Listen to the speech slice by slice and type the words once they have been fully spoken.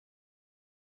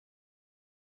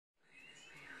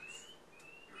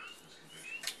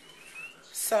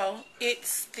So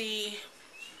it's the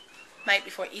night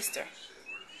before Easter.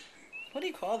 What do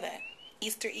you call that?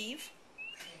 Easter Eve?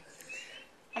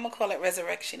 I'm going to call it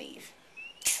Resurrection Eve.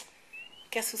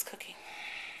 Guess who's cooking?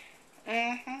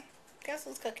 Guess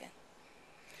who's cooking?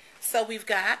 So we've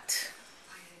got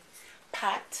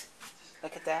pot.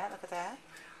 Look at that, look at that.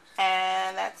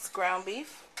 And that's ground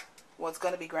beef. Well, it's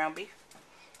going to be ground beef.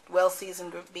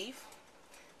 Well-seasoned beef.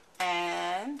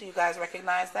 And do you guys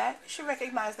recognize that? You should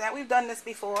recognize that. We've done this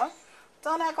before.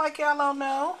 Don't act like y'all don't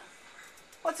know.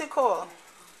 What's it called?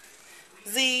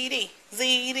 ZD.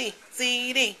 ZD.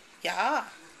 ZD. Yeah.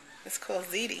 It's called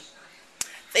ZD.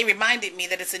 They reminded me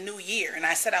that it's a new year, and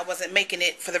I said I wasn't making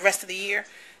it for the rest of the year.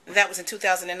 That was in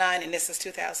 2009, and this is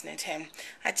 2010.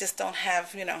 I just don't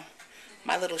have, you know,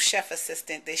 my little chef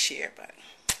assistant this year, but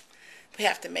we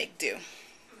have to make do.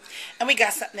 And we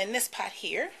got something in this pot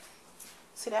here.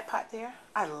 See that pot there?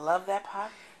 I love that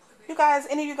pot. You guys,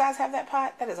 any of you guys have that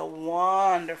pot? That is a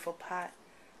wonderful pot,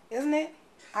 isn't it?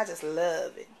 I just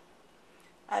love it.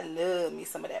 I love me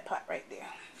some of that pot right there.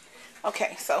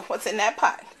 Okay, so what's in that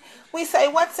pot? We say,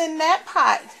 what's in that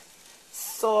pot?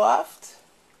 Soft.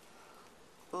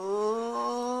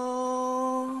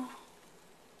 Ooh.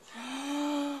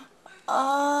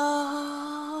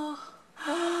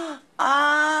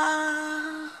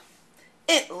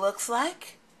 It looks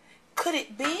like. Could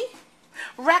it be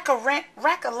rack a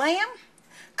lamb?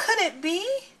 Could it be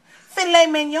filet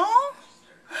mignon?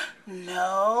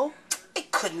 No,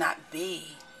 it could not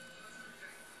be.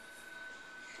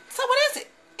 So what is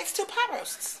it? It's 2 pot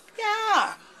roasts.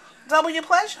 Yeah, double your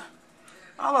pleasure.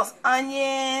 All those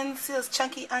onions, see those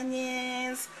chunky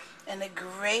onions, and the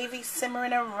gravy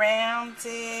simmering around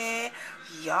it.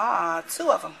 Yeah,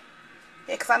 2 of them.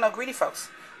 Yeah, because I know greedy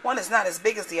folks. One is not as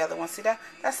big as the other one. See that?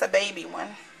 That's a baby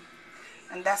one.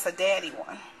 And that's a daddy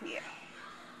one. Yeah.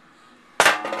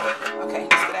 Okay,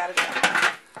 let's get out of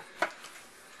there.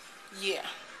 Yeah.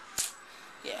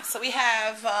 Yeah, so we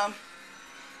have,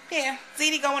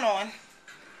 ziti going on.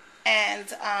 And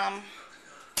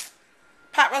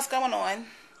pot roast going on.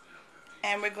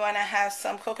 And we're going to have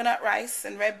some coconut rice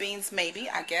and red beans, maybe,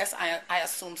 I guess. I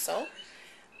assume so.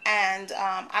 And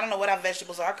I don't know what our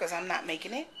vegetables are because I'm not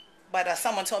making it. But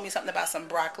someone told me something about some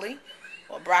broccoli.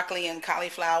 Or broccoli and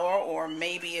cauliflower, or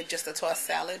maybe just a tossed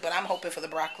salad, but I'm hoping for the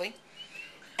broccoli.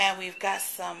 And we've got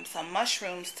some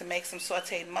mushrooms to make some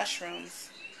sauteed mushrooms.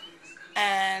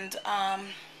 And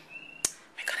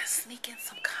we're going to sneak in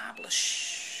some cobbler.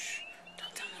 Shh.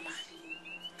 Don't tell nobody.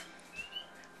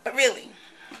 But really,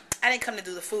 I didn't come to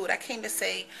do the food. I came to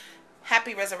say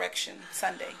Happy Resurrection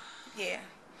Sunday. Yeah.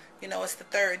 You know, it's the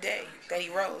 3rd day that he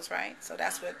rose, right? So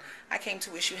that's what I came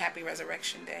to wish you Happy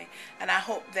Resurrection Day. And I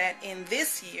hope that in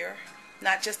this year,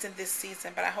 not just in this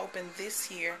season, but I hope in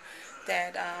this year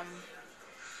that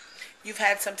you've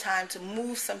had some time to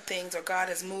move some things, or God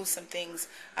has moved some things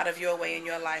out of your way in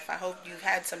your life. I hope you've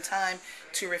had some time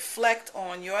to reflect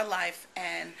on your life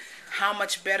and how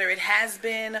much better it has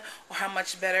been, or how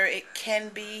much better it can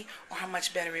be, or how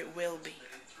much better it will be.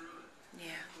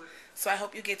 Yeah. So I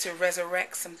hope you get to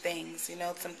resurrect some things, you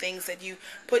know, some things that you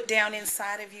put down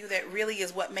inside of you that really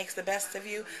is what makes the best of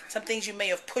you. Some things you may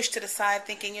have pushed to the side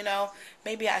thinking, you know,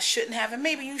 maybe I shouldn't have, and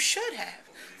maybe you should have.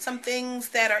 Some things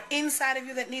that are inside of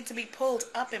you that need to be pulled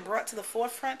up and brought to the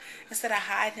forefront instead of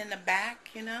hiding in the back,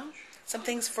 you know. Some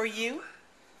things for you,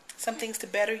 some things to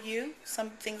better you, some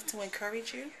things to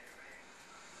encourage you.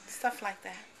 Stuff like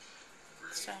that.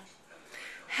 So,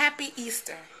 happy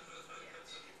Easter.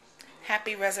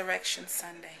 Happy Resurrection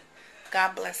Sunday.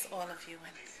 God bless all of you.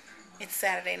 And it's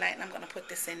Saturday night, and I'm going to put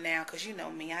this in now because you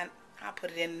know me. I'll put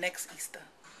it in next Easter.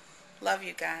 Love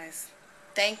you guys.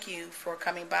 Thank you for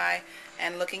coming by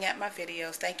and looking at my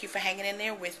videos. Thank you for hanging in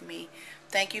there with me.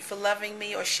 Thank you for loving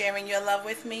me or sharing your love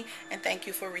with me. And thank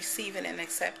you for receiving and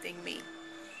accepting me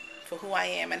for who I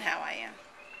am and how I am.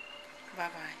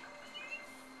 Bye-bye.